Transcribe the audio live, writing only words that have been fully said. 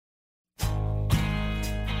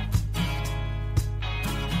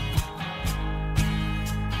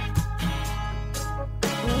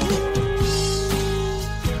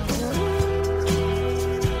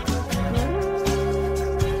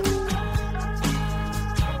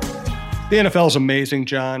The NFL is amazing,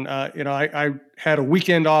 John. I had a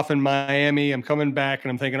weekend off in Miami. I'm coming back and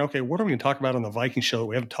I'm thinking, okay, what are we going to talk about on the Viking show that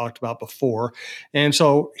we haven't talked about before? And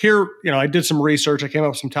so here, I did some research. I came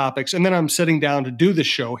up with some topics, and then I'm sitting down to do the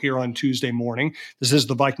show here on Tuesday morning. This is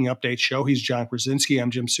the Viking Update Show. He's John Krasinski. I'm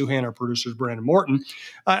Jim Suhan. Our producer is Brandon Morton.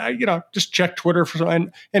 Just check Twitter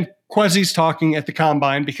and Quezzy's talking at the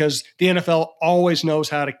combine because the NFL always knows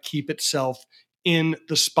how to keep itself in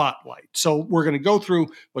the spotlight. So we're going to go through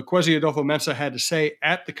what Kwesi Adofo-Mensah had to say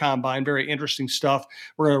at the combine. Very interesting stuff.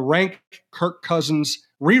 We're going to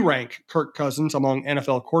re-rank Kirk Cousins among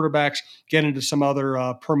NFL quarterbacks, get into some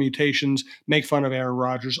other permutations, make fun of Aaron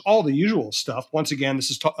Rodgers, all the usual stuff. Once again, this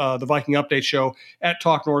is the Viking Update Show at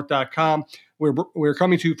talknorth.com. We're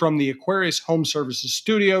coming to you from the Aquarius Home Services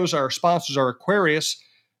Studios. Our sponsors are Aquarius,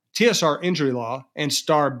 TSR Injury Law, and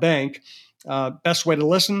Star Bank. Best way to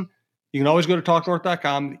listen, you can always go to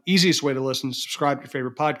talknorth.com. The easiest way to listen, subscribe to your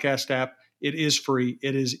favorite podcast app. It is free.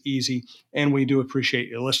 It is easy. And we do appreciate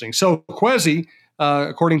you listening. So Kwesi,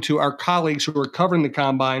 according to our colleagues who are covering the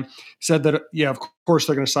combine, said that, of course,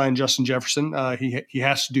 they're going to sign Justin Jefferson. He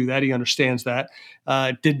has to do that. He understands that.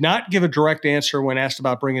 Did not give a direct answer when asked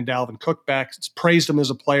about bringing Dalvin Cook back. Praised him as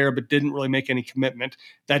a player, but didn't really make any commitment.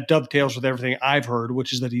 That dovetails with everything I've heard,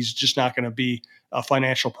 which is that he's just not going to be a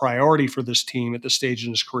financial priority for this team at this stage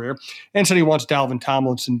in his career. And said he wants Dalvin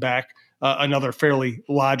Tomlinson back. Another fairly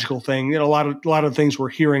logical thing. A lot of things we're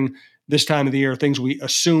hearing this time of the year, things we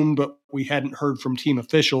assumed but we hadn't heard from team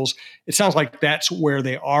officials. It sounds like that's where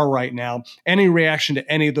they are right now. Any reaction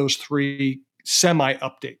to any of those three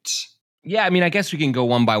semi-updates? Yeah, I mean, I guess we can go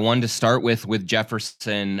one by one to start with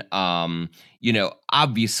Jefferson. Obviously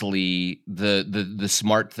the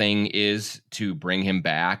smart thing is to bring him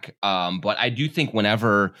back. But I do think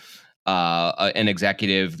whenever an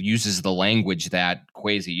executive uses the language that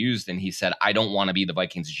Kwesi used, and he said, "I don't want to be the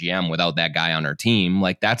Vikings GM without that guy on our team,"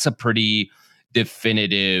 like that's a pretty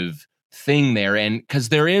definitive thing there. And because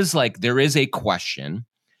there is a question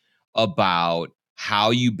about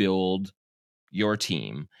how you build your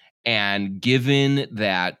team. And given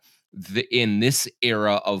that in this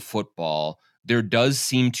era of football, there does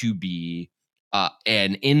seem to be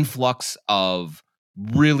an influx of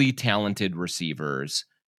really talented receivers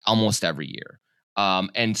almost every year.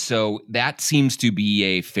 And so that seems to be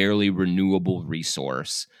a fairly renewable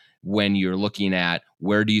resource when you're looking at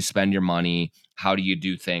where do you spend your money, how do you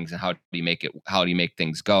do things, and how do you make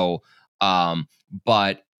things go.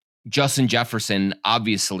 But Justin Jefferson,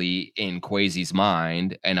 obviously in Kwesi's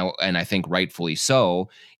mind, and I think rightfully so,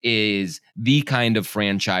 is the kind of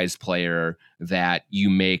franchise player that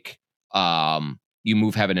you make you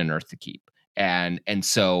move heaven and earth to keep. And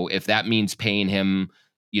so if that means paying him,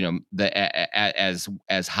 as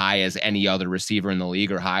high as any other receiver in the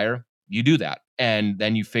league or higher, you do that. And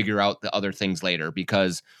then you figure out the other things later,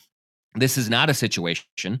 because this is not a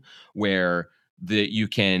situation where you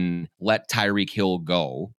can let Tyreek Hill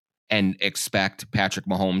go and expect Patrick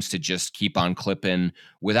Mahomes to just keep on clipping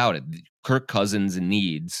without it. Kirk Cousins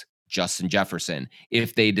needs Justin Jefferson.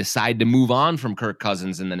 If they decide to move on from Kirk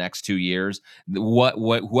Cousins in the next 2 years,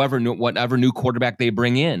 whatever new quarterback they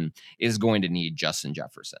bring in is going to need Justin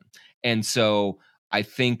Jefferson. And so I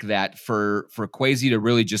think that for Kwesi to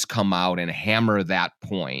really just come out and hammer that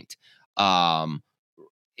point,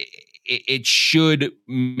 it should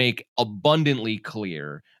make abundantly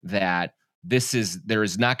clear that there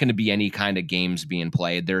is not going to be any kind of games being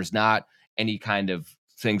played. There's not any kind of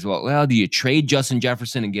things about, well, do you trade Justin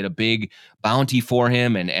Jefferson and get a big bounty for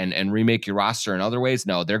him and remake your roster in other ways?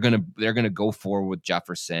 No, they're gonna go forward with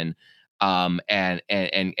Jefferson,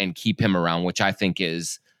 and keep him around, which I think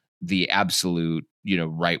is the absolute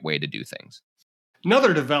right way to do things.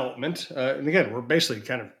 Another development, and again, we're basically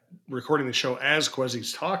kind of recording the show as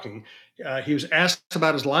Kwesi's talking. He was asked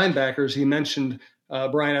about his linebackers. He mentioned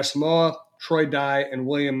Brian Asamoah, Troy Dye, and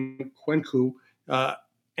William Quenku,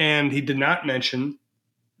 and he did not mention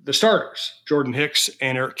the starters, Jordan Hicks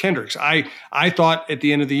and Eric Kendricks. I thought at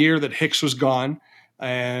the end of the year that Hicks was gone,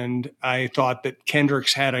 and I thought that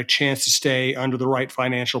Kendricks had a chance to stay under the right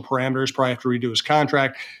financial parameters, probably have to redo his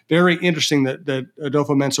contract. Very interesting that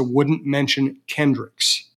Adofo-Mensah wouldn't mention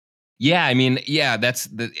Kendricks. Yeah, I mean, yeah, that's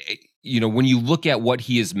when you look at what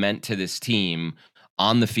he has meant to this team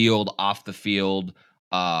on the field, off the field,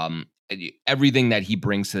 everything that he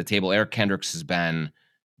brings to the table, Eric Kendricks has been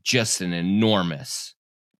just an enormous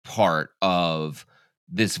part of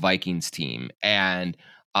this Vikings team. And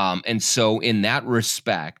so in that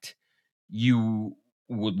respect, you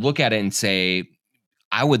would look at it and say,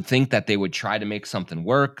 I would think that they would try to make something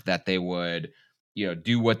work, that they would,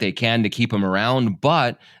 do what they can to keep him around.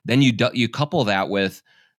 But then you couple that with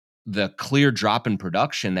the clear drop in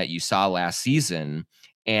production that you saw last season.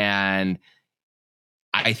 And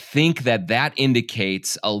I think that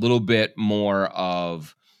indicates a little bit more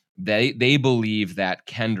of they believe that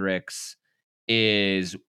Kendricks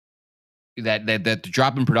is that the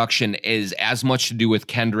drop in production is as much to do with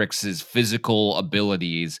Kendricks's physical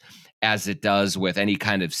abilities as it does with any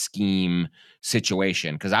kind of scheme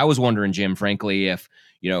situation. Because I was wondering, Jim, frankly, if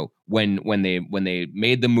when they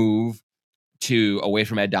made the move to away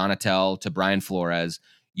from Ed Donatel to Brian Flores,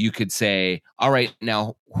 you could say, all right,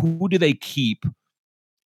 now who do they keep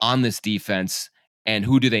on this defense and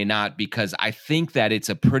who do they not? Because I think that it's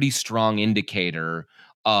a pretty strong indicator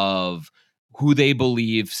of who they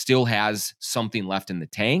believe still has something left in the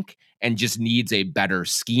tank and just needs a better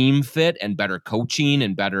scheme fit and better coaching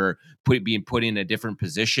and better being put into different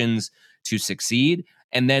positions to succeed.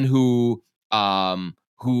 And then who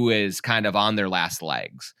is kind of on their last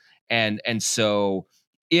legs. And so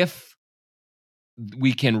if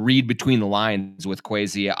we can read between the lines with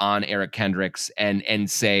Kwesi on Eric Kendricks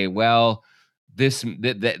and say, well,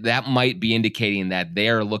 that might be indicating that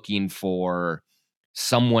they're looking for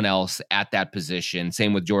someone else at that position.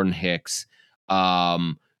 Same with Jordan Hicks,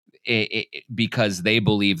 because they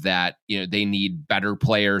believe that they need better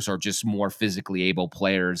players or just more physically able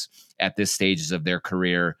players at this stages of their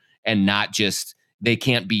career, and not just they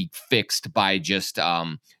can't be fixed by just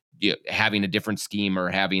having a different scheme or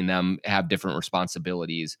having them have different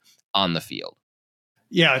responsibilities on the field.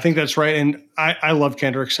 Yeah, I think that's right. And I love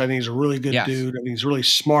Kendricks. I think he's a really good dude. I think he's really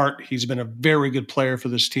smart. He's been a very good player for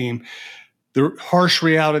this team. The harsh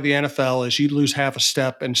reality of the NFL is you lose half a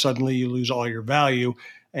step and suddenly you lose all your value.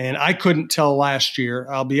 And I couldn't tell last year,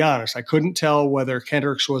 I'll be honest, I couldn't tell whether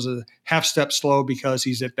Kendricks was a half step slow because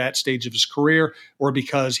he's at that stage of his career or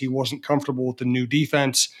because he wasn't comfortable with the new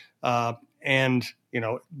defense. And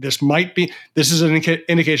this is an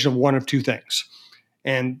indication of one of two things.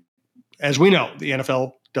 And as we know, the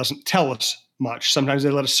NFL doesn't tell us much. Sometimes they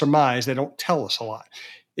let us surmise. They don't tell us a lot.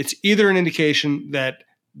 It's either an indication that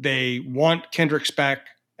they want Kendricks back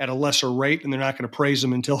at a lesser rate and they're not going to praise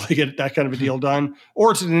him until they get that kind of a deal done,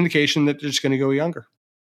 or it's an indication that they're just going to go younger.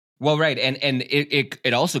 Well, right. And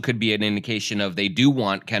it also could be an indication of they do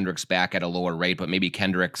want Kendricks back at a lower rate, but maybe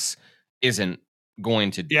Kendricks isn't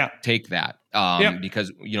going to take that.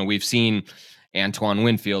 Because, we've seen Antoine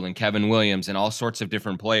Winfield and Kevin Williams and all sorts of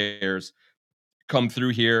different players come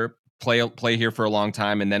through here, play here for a long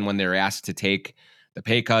time. And then when they're asked to take the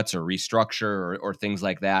pay cuts or restructure or things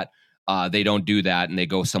like that, they don't do that and they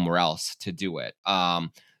go somewhere else to do it.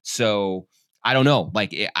 So I don't know.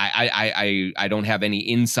 Like I don't have any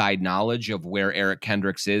inside knowledge of where Eric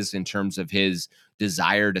Kendricks is in terms of his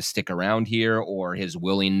desire to stick around here or his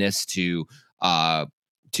willingness to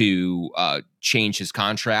change his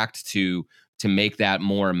contract to make that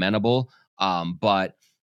more amenable. But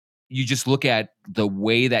you just look at the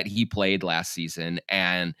way that he played last season,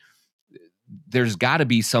 and there's got to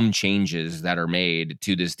be some changes that are made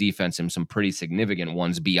to this defense, and some pretty significant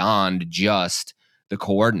ones beyond just the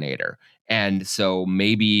coordinator. And so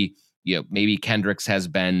maybe Kendricks has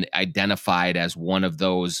been identified as one of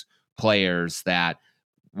those players that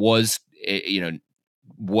was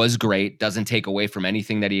great, doesn't take away from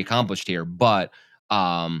anything that he accomplished here. But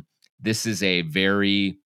this is a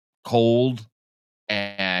very cold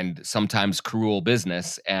and sometimes cruel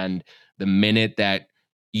business. And the minute that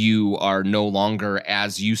you are no longer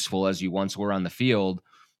as useful as you once were on the field,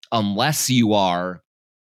 unless you are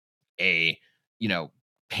a,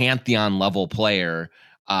 pantheon level player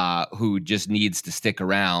who just needs to stick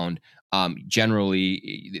around,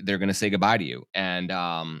 generally they're going to say goodbye to you. And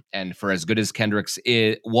for as good as Kendricks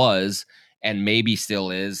was, and maybe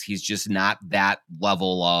still is, he's just not that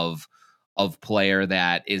level of player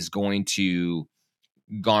that is going to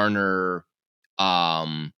garner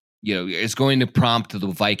it's going to prompt the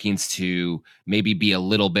Vikings to maybe be a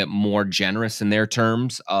little bit more generous in their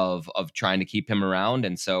terms of trying to keep him around.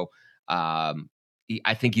 And so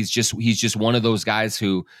I think he's just one of those guys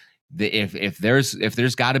who if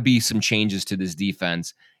there's got to be some changes to this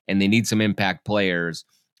defense and they need some impact players,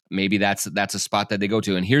 maybe that's a spot that they go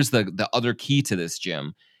to. And here's the other key to this,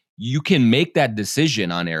 Jim. You can make that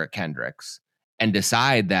decision on Eric Kendricks and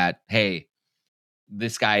decide that, hey,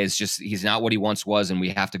 this guy he's not what he once was, and we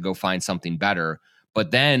have to go find something better.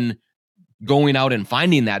 But then going out and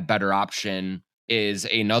finding that better option is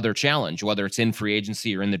another challenge, whether it's in free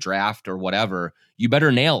agency or in the draft or whatever. You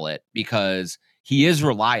better nail it because he is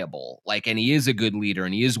reliable, and he is a good leader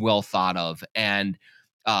and he is well thought of, and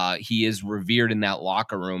he is revered in that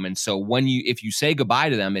locker room. And so if you say goodbye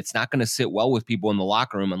to them, it's not going to sit well with people in the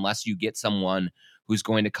locker room unless you get someone who's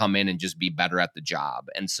going to come in and just be better at the job.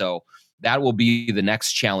 And so that will be the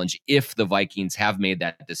next challenge if the Vikings have made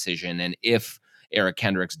that decision, and if Eric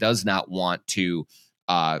Kendricks does not want to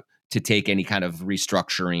take any kind of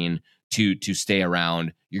restructuring to stay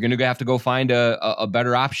around. You're going to have to go find a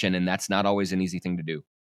better option, and that's not always an easy thing to do.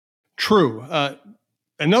 True.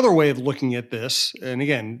 Another way of looking at this, and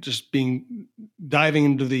again, just diving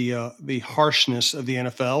into the harshness of the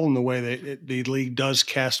NFL and the way that the league does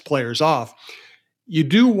cast players off, you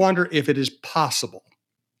do wonder if it is possible,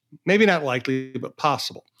 maybe not likely, but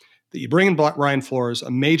possible, that you bring in Brian Flores,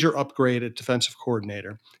 a major upgrade at defensive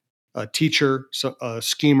coordinator, a teacher, a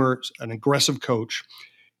schemer, an aggressive coach,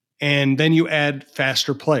 and then you add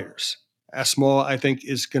faster players. Asamoah, I think,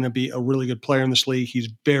 is going to be a really good player in this league. He's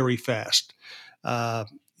very fast.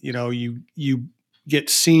 You get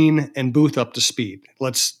Cine and Booth up to speed.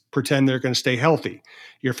 Let's pretend they're going to stay healthy.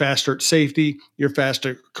 You're faster at safety. You're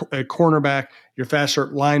faster at cornerback. You're faster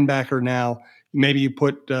at linebacker now. Maybe you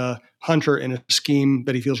put Hunter in a scheme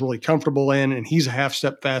that he feels really comfortable in, and he's a half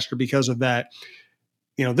step faster because of that.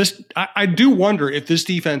 I do wonder if this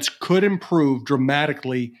defense could improve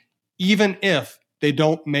dramatically, even if they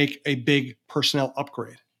don't make a big personnel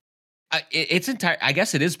upgrade. I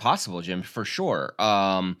guess it is possible, Jim, for sure.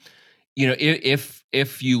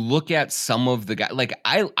 If you look at some of the guys, like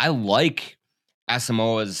I like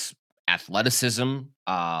Asamoah's athleticism,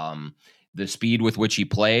 the speed with which he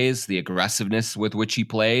plays, the aggressiveness with which he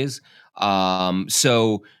plays. And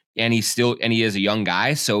he is a young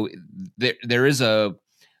guy. So there is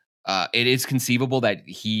it is conceivable that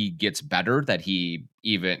he gets better, that he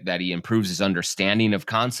improves his understanding of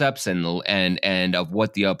concepts and of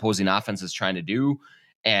what the opposing offense is trying to do,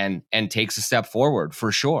 and takes a step forward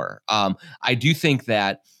for sure. I do think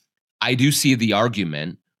that I do see the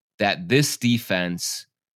argument that this defense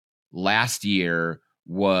last year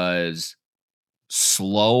was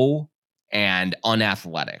slow and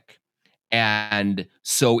unathletic. And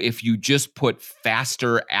so if you just put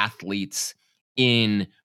faster athletes in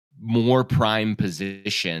more prime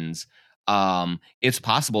positions, it's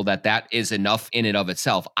possible that is enough in and of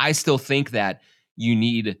itself. I still think that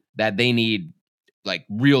they need like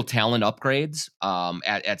real talent upgrades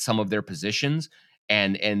at some of their positions,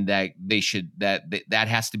 and that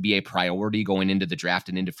has to be a priority going into the draft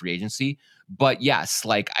and into free agency. But yes,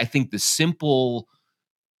 like I think the simple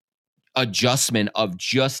adjustment of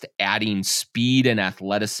just adding speed and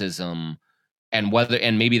athleticism,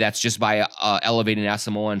 and maybe that's just by elevating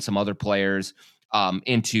Asamoah and some other players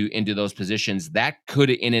into those positions, that could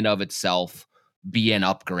in and of itself be an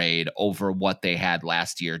upgrade over what they had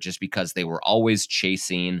last year, just because they were always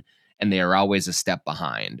chasing and they are always a step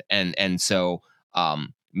behind. And so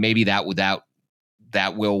maybe that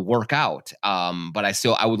will work out. But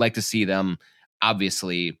I would like to see them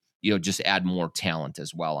obviously, just add more talent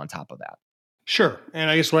as well on top of that. Sure.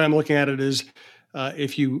 And I guess the way I'm looking at it is,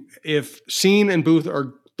 if Cine and Booth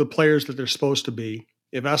are the players that they're supposed to be,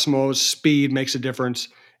 if Asamoah's speed makes a difference,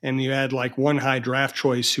 and you add like one high draft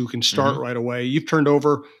choice who can start right away, you've turned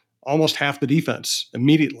over almost half the defense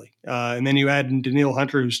immediately. And then you add in Danielle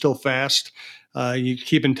Hunter, who's still fast. You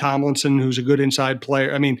keep in Tomlinson, who's a good inside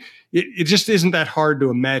player. I mean, it just isn't that hard to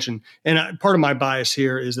imagine. And part of my bias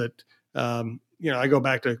here is that, I go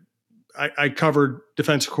back to, I covered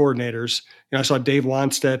defensive coordinators. I saw Dave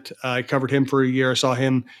Wannstedt. I covered him for a year. I saw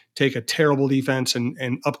him take a terrible defense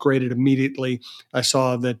and upgrade it immediately. I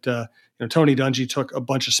saw that Tony Dungy took a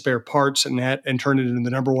bunch of spare parts and turned it into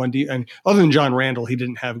the number one. And other than John Randall, he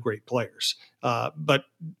didn't have great players. But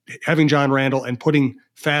having John Randall and putting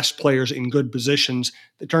fast players in good positions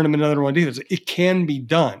that turn them into number one defense, it can be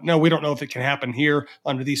done. No, we don't know if it can happen here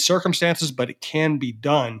under these circumstances, but it can be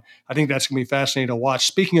done. I think that's going to be fascinating to watch.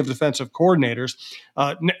 Speaking of defensive coordinators,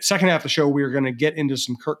 second half of the show, we are going to get into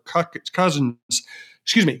some Kirk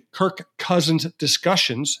Cousins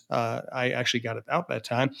discussions. I actually got it out that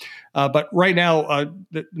time. But right now,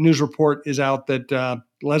 the news report is out that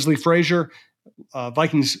Leslie Frazier,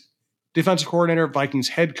 Vikings defensive coordinator, Vikings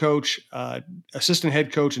head coach, assistant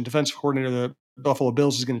head coach, and defensive coordinator of the Buffalo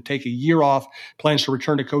Bills, is going to take a year off, plans to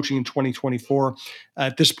return to coaching in 2024.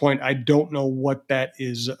 At this point, I don't know what that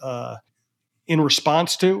is in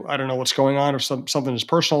response to. I don't know what's going on, or something in his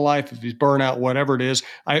personal life, if he's burnout, whatever it is.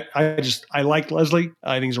 I like Leslie.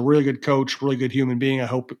 I think he's a really good coach, really good human being. I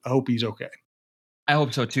hope he's okay. I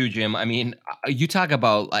hope so too, Jim. I mean, you talk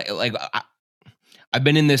about like I've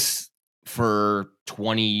been in this for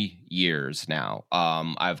 20 years now.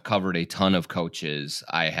 I've covered a ton of coaches.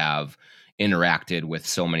 I have interacted with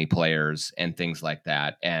so many players and things like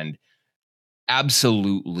that. And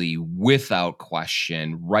absolutely, without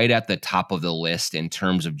question, right at the top of the list in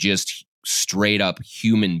terms of just straight up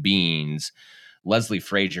human beings, Leslie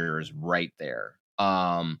Frazier is right there.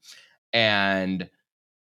 And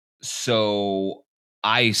so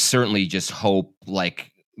I certainly just hope,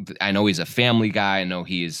 like, I know he's a family guy. I know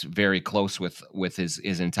he is very close with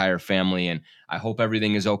his entire family, and I hope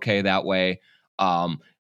everything is okay that way.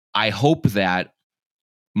 I hope that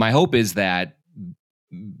my hope is that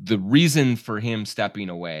the reason for him stepping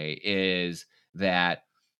away is that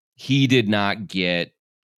he did not get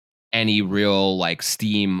any real like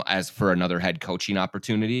steam as for another head coaching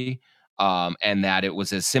opportunity, and that it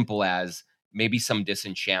was as simple as maybe some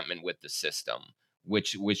disenchantment with the system,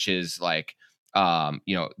 which is like,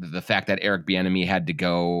 the fact that Eric Bieniemy had to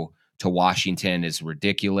go to Washington is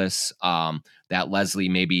ridiculous. That Leslie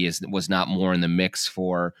maybe was not more in the mix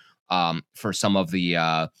for some of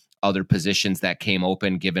the other positions that came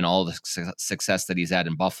open, given all the success that he's had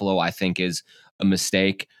in Buffalo, I think is a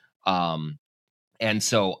mistake. And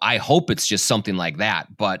so I hope it's just something like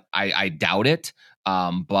that, but I doubt it.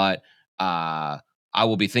 But I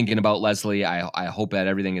will be thinking about Leslie. I hope that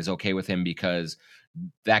everything is okay with him, because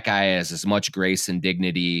that guy has as much grace and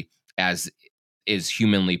dignity as is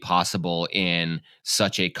humanly possible in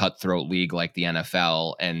such a cutthroat league like the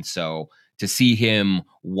NFL. And so to see him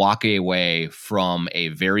walk away from a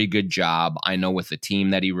very good job, I know with a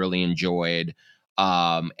team that he really enjoyed,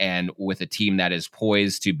 and with a team that is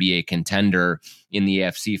poised to be a contender in the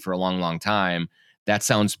AFC for a long, long time, that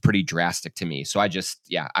sounds pretty drastic to me. So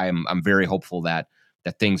I'm very hopeful that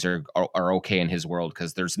things are okay in his world,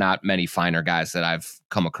 because there's not many finer guys that I've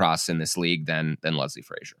come across in this league than Leslie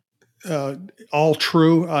Frazier. All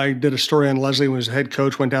true. I did a story on Leslie when he was a head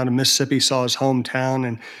coach, went down to Mississippi, saw his hometown,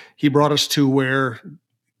 and he brought us to where,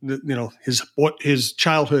 his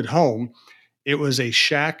childhood home. It was a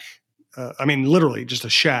shack. Literally just a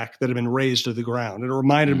shack that had been razed to the ground. It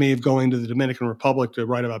reminded me of going to the Dominican Republic to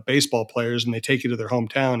write about baseball players, and they take you to their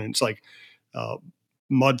hometown, and it's like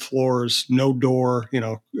mud floors, no door.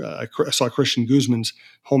 I saw Christian Guzman's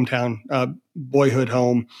hometown, boyhood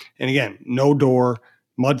home, and again, no door,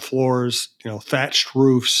 mud floors, thatched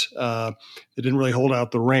roofs that didn't really hold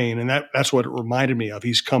out the rain. And that's what it reminded me of.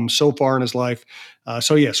 He's come so far in his life.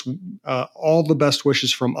 So yes, all the best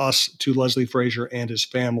wishes from us to Leslie Frazier and his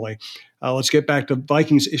family. Let's get back to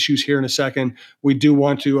Vikings issues here in a second. We do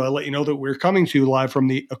want to let you know that we're coming to you live from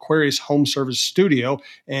the Aquarius Home Service studio,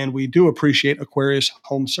 and we do appreciate Aquarius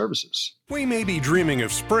Home Services. We may be dreaming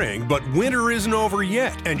of spring, but winter isn't over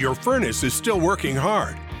yet, and your furnace is still working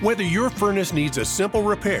hard. Whether your furnace needs a simple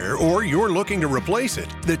repair or you're looking to replace it,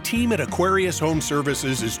 the team at Aquarius Home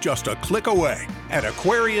Services is just a click away at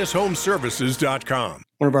AquariusHomeservices.com.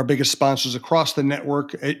 One of our biggest sponsors across the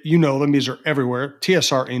network, you know them, these are everywhere,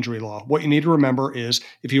 TSR Injury Law. What you need to remember is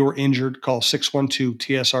if you were injured, call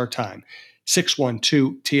 612-TSR-TIME.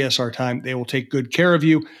 612-TSR-TIME. They will take good care of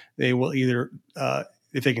you. They will either,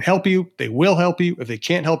 if they can help you, they will help you. If they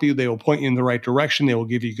can't help you, they will point you in the right direction. They will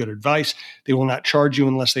give you good advice. They will not charge you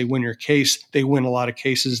unless they win your case. They win a lot of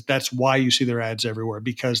cases. That's why you see their ads everywhere,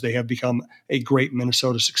 because they have become a great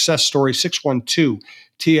Minnesota success story.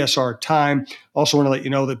 612-TSR-TIME. Also want to let you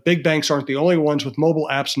know that big banks aren't the only ones with mobile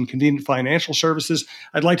apps and convenient financial services.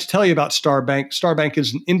 I'd like to tell you about Star Bank. Star Bank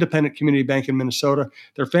is an independent community bank in Minnesota.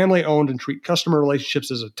 They're family-owned and treat customer relationships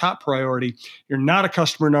as a top priority. You're not a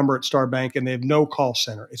customer number at Star Bank, and they have no call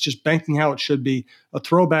center. It's just banking how it should be, a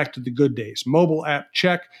throwback to the good days. Mobile app,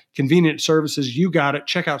 check. Convenient services, you got it.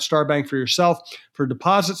 Check out Star Bank for yourself. For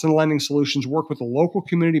deposits and lending solutions, work with a local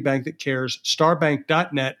community bank that cares.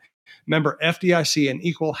 Starbank.net. Member FDIC, and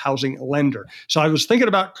equal housing lender. So I was thinking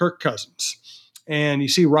about Kirk Cousins, and you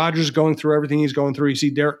see Rodgers going through everything he's going through. You see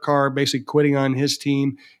Derek Carr basically quitting on his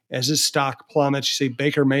team as his stock plummets. You see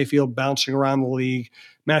Baker Mayfield bouncing around the league,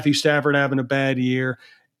 Matthew Stafford having a bad year.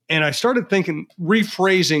 And I started thinking,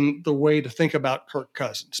 rephrasing the way to think about Kirk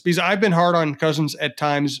Cousins, because I've been hard on Cousins at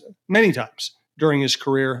times, many times during his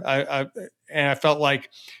career. I felt like,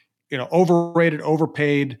 overrated,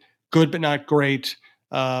 overpaid, good but not great.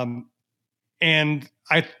 And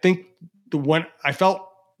I think when I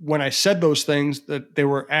said those things that they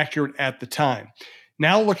were accurate at the time.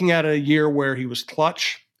 Now looking at a year where he was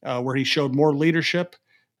clutch, where he showed more leadership,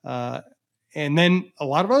 and then a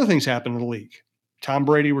lot of other things happened in the league. Tom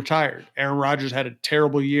Brady retired. Aaron Rodgers had a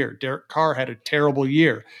terrible year. Derek Carr had a terrible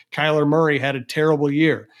year. Kyler Murray had a terrible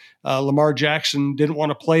year. Lamar Jackson didn't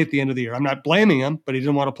want to play at the end of the year. I'm not blaming him, but he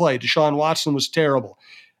didn't want to play. Deshaun Watson was terrible.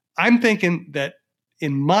 I'm thinking that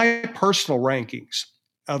in my personal rankings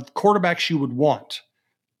of quarterbacks you would want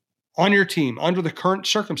on your team under the current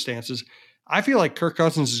circumstances, I feel like Kirk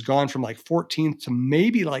Cousins has gone from like 14th to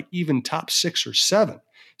maybe like even top 6 or 7.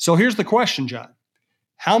 So here's the question, John.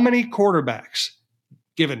 How many quarterbacks,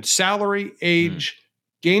 given salary, age,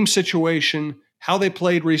 game situation, how they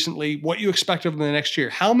played recently, what you expect of them the next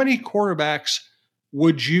year, how many quarterbacks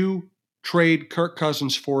would you trade Kirk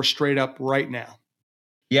Cousins for straight up right now?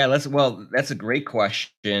 Yeah, that's a great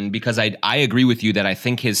question because I agree with you that I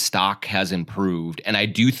think his stock has improved, and I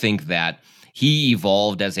do think that he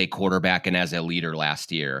evolved as a quarterback and as a leader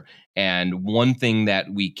last year. And one thing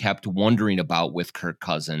that we kept wondering about with Kirk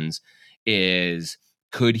Cousins is,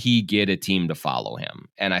 could he get a team to follow him?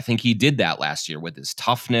 And I think he did that last year with his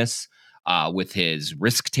toughness, with his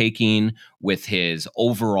risk taking, with his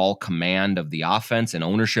overall command of the offense and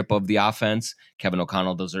ownership of the offense. Kevin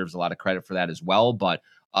O'Connell deserves a lot of credit for that as well, but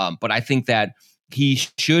I think that he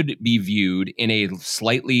should be viewed in a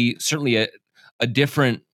certainly a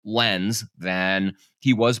different lens than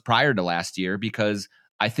he was prior to last year, because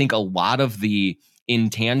I think a lot of the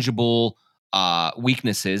intangible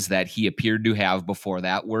weaknesses that he appeared to have before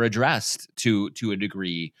that were addressed to a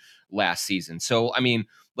degree last season. So, I mean,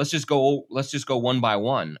 let's just go one by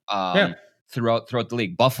one. Throughout the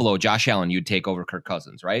league. Buffalo, Josh Allen, you'd take over Kirk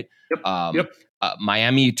Cousins, right? Yep.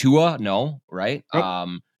 Miami, Tua, no, right?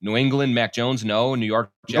 Nope. New England, Mac Jones, no. New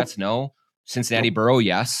York Jets, no. Cincinnati, Burrow,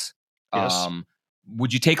 yes. Yes.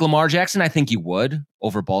 Would you take Lamar Jackson? I think you would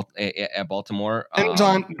over at Baltimore.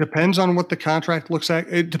 Depends on what the contract looks like.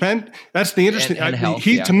 It depends. That's the interesting. And health,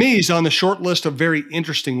 to me, he's on the short list of very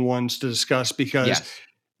interesting ones to discuss because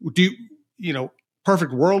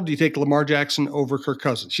perfect world, do you take Lamar Jackson over Kirk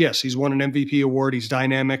Cousins? Yes, he's won an MVP award. He's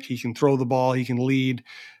dynamic. He can throw the ball. He can lead.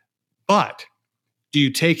 But do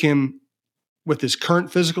you take him with his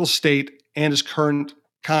current physical state and his current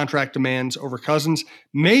contract demands over Cousins?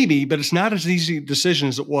 Maybe, but it's not as easy a decision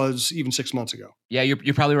as it was even 6 months ago. Yeah,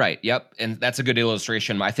 you're probably right. Yep. And that's a good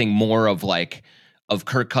illustration. I think more of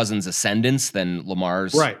Kirk Cousins' ascendance than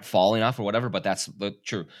Lamar's falling off or whatever, but that's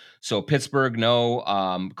true. So Pittsburgh,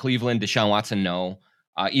 no. Cleveland, Deshaun Watson, no.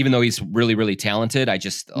 Even though he's really, really talented,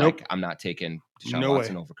 I'm not taking Deshaun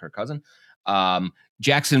Watson over Kirk Cousins.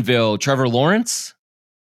 Jacksonville, Trevor Lawrence.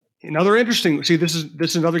 Another interesting. See, this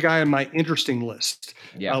is another guy on my interesting list.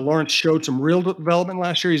 Yeah, Lawrence showed some real development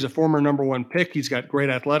last year. He's a former number 1 pick. He's got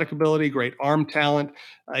great athletic ability, great arm talent.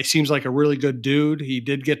 He seems like a really good dude. He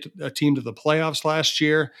did get a team to the playoffs last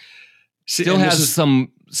year. Still has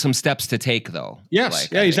some steps to take, though. Yes,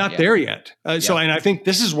 he's not there yet. And I think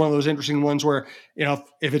this is one of those interesting ones where,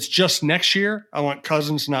 if it's just next year, I want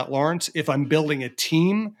Cousins, not Lawrence. If I'm building a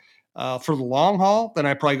team for the long haul, then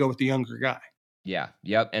I probably go with the younger guy. Yeah.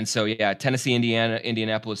 Yep. And so, Tennessee, Indiana,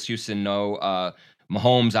 Indianapolis, Houston, no.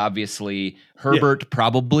 Mahomes, obviously. Herbert,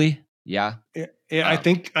 probably. Yeah. I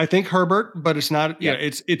think Herbert, but it's not. Yeah,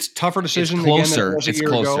 it's tougher decision. It's closer. Again, it's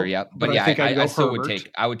closer. Ago, Yep. But I still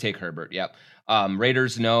would take Herbert. Yep.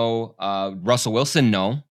 Raiders, no. Russell Wilson,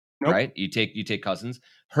 no. Nope. Right. You take Cousins.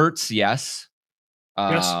 Hurts, yes.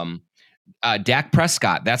 Dak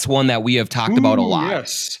Prescott. That's one that we have talked about a lot.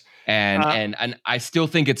 Yes. And I still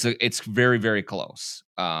think it's very, very close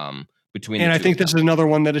between. And I think this is another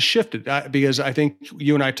one that has shifted because I think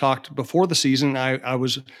you and I talked before the season. I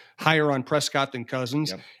was higher on Prescott than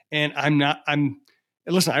Cousins, and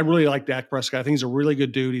listen. I really like Dak Prescott. I think he's a really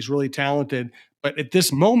good dude. He's really talented. But at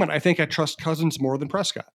this moment, I think I trust Cousins more than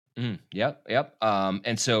Prescott. Yep.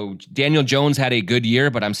 And so Daniel Jones had a good year,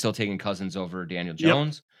 but I'm still taking Cousins over Daniel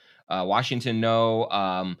Jones. Washington,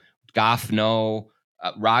 no. Goff, no.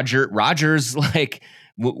 Rodgers,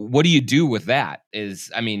 what do you do with that?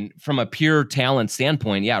 From a pure talent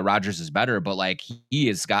standpoint, Rodgers is better, but he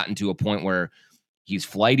has gotten to a point where he's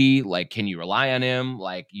flighty. Can you rely on him?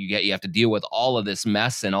 You have to deal with all of this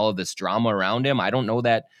mess and all of this drama around him. I don't know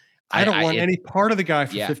that. I don't want any part of the guy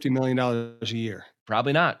for $50 million a year.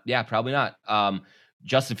 Probably not. Yeah, probably not.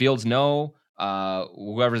 Justin Fields, no.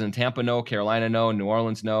 Whoever's in Tampa, no. Carolina, no. New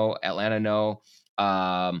Orleans, no. Atlanta, no.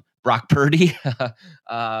 Brock Purdy, who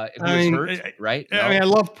was hurt, right? No. I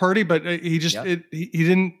love Purdy, but he just he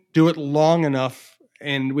didn't do it long enough,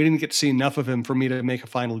 and we didn't get to see enough of him for me to make a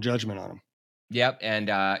final judgment on him. Yep,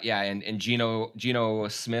 and Geno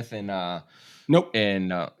Smith in nope,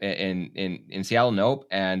 in Seattle, nope,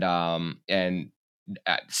 and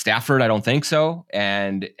Stafford, I don't think so,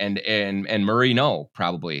 and Murray, no,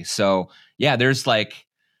 probably. So there's 4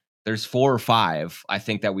 or 5 I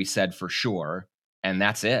think that we said for sure. And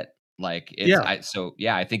that's it. I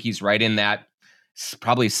think he's right in that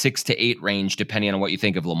probably 6 to 8 range, depending on what you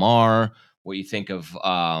think of Lamar, what you think of,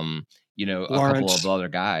 a couple of other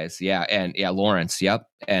guys. Yeah. And Lawrence. Yep.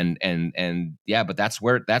 But that's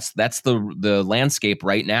the landscape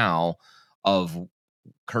right now of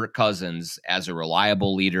Kirk Cousins as a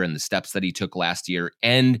reliable leader and the steps that he took last year.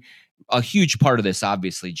 And a huge part of this,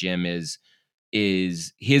 obviously, Jim, is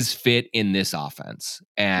his fit in this offense.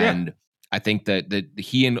 And I think that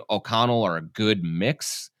he and O'Connell are a good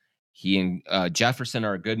mix. He and Jefferson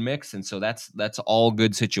are a good mix. And so that's all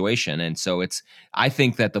good situation. And so I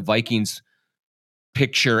think that the Vikings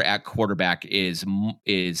picture at quarterback is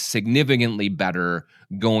significantly better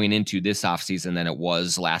going into this offseason than it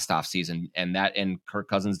was last offseason. And Kirk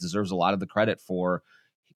Cousins deserves a lot of the credit for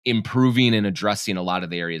improving and addressing a lot of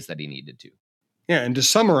the areas that he needed to. Yeah, and to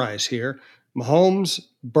summarize here, Mahomes,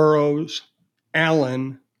 Burrows,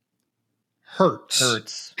 Allen,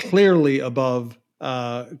 Hurts. Clearly above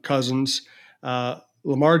Cousins.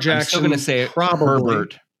 Lamar Jackson, I'm still going to say probably.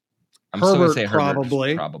 Herbert. Herbert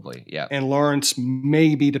probably. Probably, yeah. And Lawrence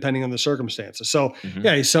maybe, depending on the circumstances. So,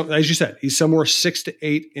 yeah, as you said, he's somewhere 6 to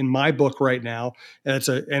 8 in my book right now. And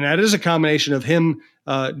that is a combination of him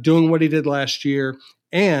doing what he did last year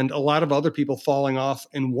and a lot of other people falling off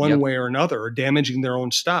in one way or another or damaging their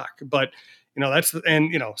own stock. But,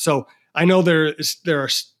 so I know there are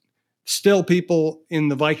still people in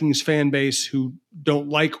the Vikings fan base who don't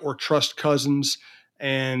like or trust Cousins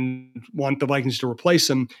and want the Vikings to replace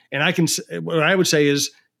him. And what I would say is,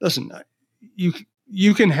 listen,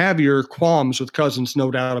 you can have your qualms with Cousins, no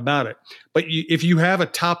doubt about it. But if you have a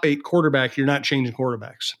top 8 quarterback, you're not changing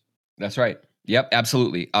quarterbacks. That's right. Yep,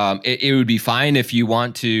 absolutely. It would be fine if you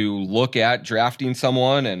want to look at drafting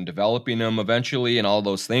someone and developing them eventually and all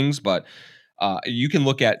those things. But you can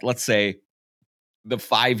look at, let's say, the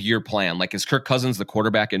 5-year plan. Like, is Kirk Cousins the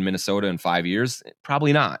quarterback in Minnesota in 5 years?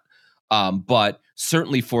 Probably not. But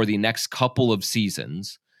certainly for the next couple of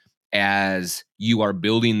seasons, as you are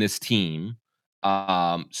building this team,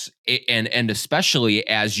 and especially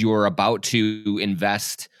as you're about to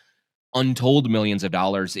invest untold millions of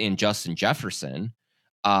dollars in Justin Jefferson,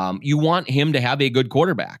 you want him to have a good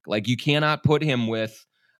quarterback. Like, you cannot put him with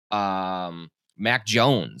Mac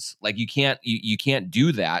Jones. Like, you can't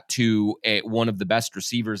do that to one of the best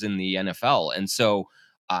receivers in the NFL. And so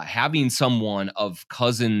having someone of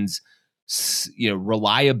Cousins'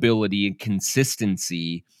 reliability and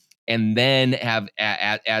consistency, and then have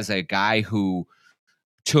as a guy who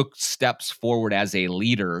took steps forward as a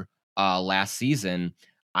leader last season,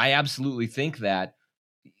 I absolutely think that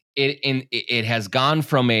it has gone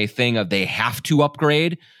from a thing of they have to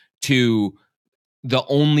upgrade to the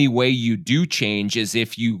only way you do change is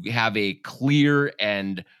if you have a clear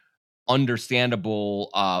and understandable,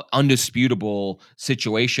 undisputable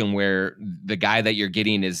situation where the guy that you're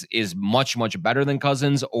getting is much, much better than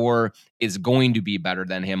Cousins or is going to be better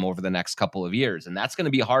than him over the next couple of years. And that's going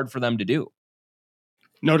to be hard for them to do.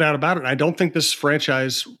 No doubt about it. I don't think this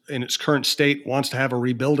franchise in its current state wants to have a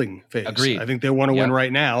rebuilding phase. Agreed. I think they want to win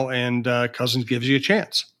right now, and Cousins gives you a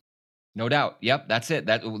chance. No doubt. Yep, that's it.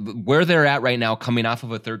 That where they're at right now, coming off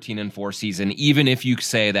of a 13-4 season, even if you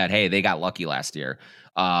say that, hey, they got lucky last year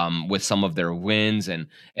with some of their wins and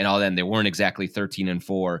all that, and they weren't exactly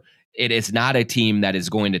 13-4. It is not a team that is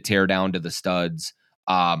going to tear down to the studs,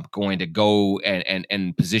 going to go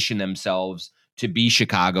and position themselves to be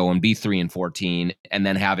Chicago and be 3-14, and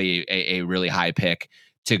then have a really high pick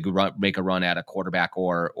to make a run at a quarterback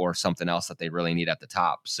or something else that they really need at the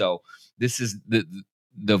top. So this is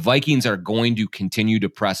the Vikings are going to continue to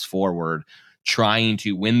press forward, trying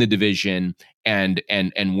to win the division and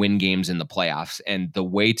win games in the playoffs. And the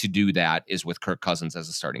way to do that is with Kirk Cousins as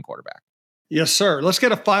a starting quarterback. Yes, sir. Let's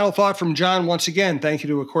get a final thought from John once again. Thank you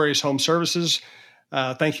to Aquarius Home Services.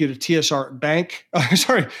 Thank you to TSR Bank.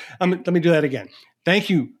 Let me do that again. Thank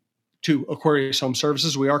you to Aquarius Home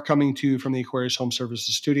Services. We are coming to you from the Aquarius Home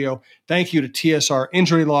Services studio. Thank you to TSR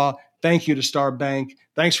Injury Law. Thank you to Star Bank.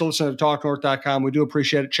 Thanks for listening to TalkNorth.com. We do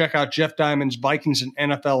appreciate it. Check out Jeff Diamond's Vikings and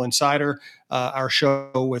NFL Insider, our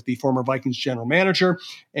show with the former Vikings general manager.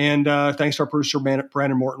 And thanks to our producer,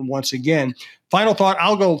 Brandon Morton, once again. Final thought,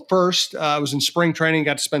 I'll go first. I was in spring training,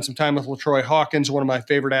 got to spend some time with LaTroy Hawkins, one of my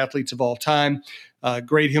favorite athletes of all time.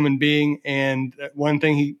 Great human being. And one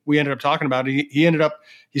thing we ended up talking about,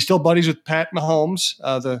 he's still buddies with Pat Mahomes,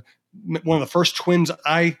 one of the first Twins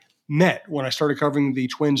I met when I started covering the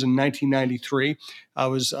Twins in 1993.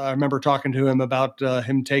 I remember talking to him about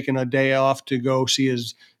him taking a day off to go see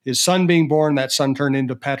his son being born. That son turned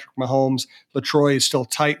into Patrick Mahomes. LaTroy is still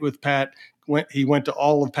tight with Pat. He went to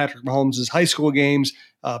all of Patrick Mahomes' high school games,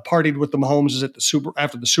 partied with the Mahomes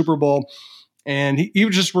after the Super Bowl. And he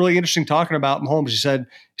was just really interesting talking about Mahomes. He said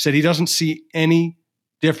he doesn't see any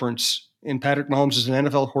difference in Patrick Mahomes as an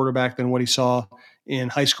NFL quarterback than what he saw in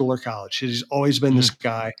high school or college. He's always been this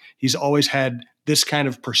guy. He's always had this kind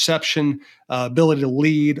of perception, ability to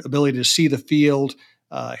lead, ability to see the field,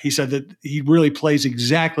 He said that he really plays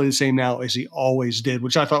exactly the same now as he always did,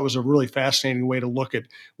 which I thought was a really fascinating way to look at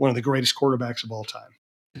one of the greatest quarterbacks of all time.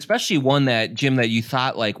 Especially one that, Jim, that you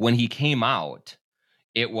thought like when he came out,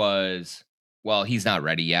 it was, well, he's not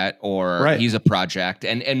ready yet, or he's a project.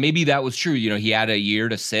 And maybe that was true. He had a year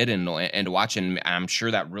to sit and watch, and I'm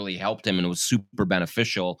sure that really helped him and was super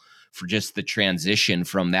beneficial for just the transition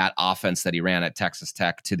from that offense that he ran at Texas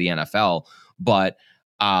Tech to the NFL. But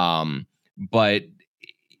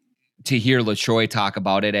to hear LaTroy talk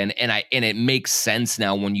about it, and it makes sense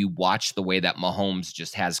now when you watch the way that Mahomes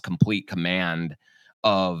just has complete command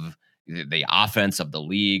of the offense, of the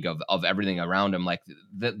league, of everything around him. Like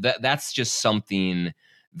that's just something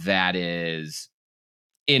that is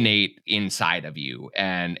innate inside of you.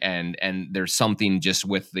 And there's something just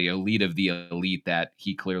with the elite of the elite that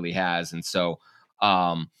he clearly has. And so,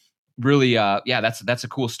 really, that's a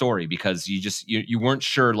cool story, because you weren't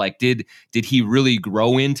sure, like, did he really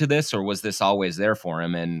grow into this, or was this always there for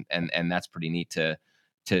him? And that's pretty neat to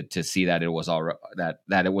see that it was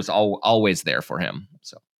always there for him.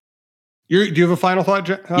 So. Do you have a final thought,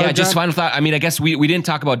 John? Just final thought. I mean, I guess we didn't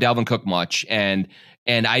talk about Dalvin Cook much, and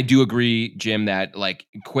I do agree, Jim, that like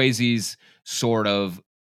Kwesi's sort of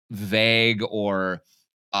vague or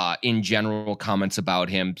in general comments about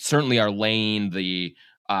him certainly are laying the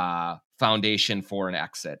foundation for an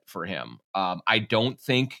exit for him. I don't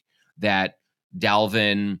think that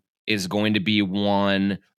Dalvin is going to be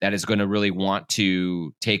one that is going to really want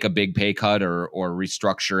to take a big pay cut or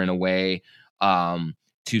restructure in a way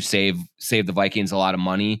to save the Vikings a lot of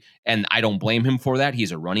money. And I don't blame him for that.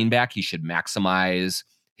 He's a running back. He should maximize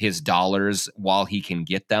his dollars while he can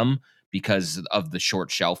get them because of the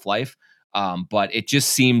short shelf life. But it just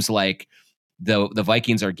seems like the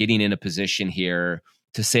Vikings are getting in a position here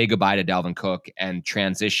to say goodbye to Dalvin Cook and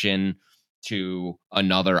transition to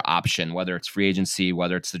another option, whether it's free agency,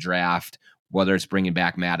 whether it's the draft, whether it's bringing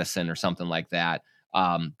back Madison or something like that.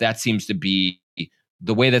 That seems to be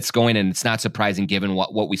the way that's going, and it's not surprising given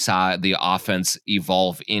what we saw the offense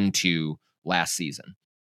evolve into last season.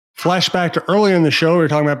 Flashback to earlier in the show, we were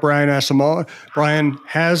talking about Brian Asamoah. Brian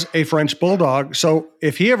has a French bulldog. So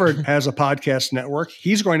if he ever has a podcast network,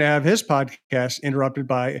 he's going to have his podcast interrupted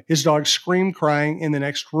by his dog crying in the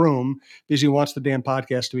next room because he wants the damn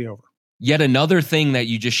podcast to be over. Yet another thing that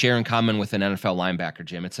you just share in common with an NFL linebacker,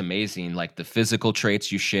 Jim. It's amazing, like the physical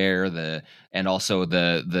traits you share, and also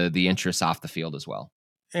the interests off the field as well.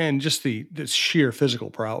 And just the sheer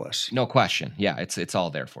physical prowess. No question. Yeah, it's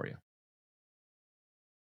all there for you.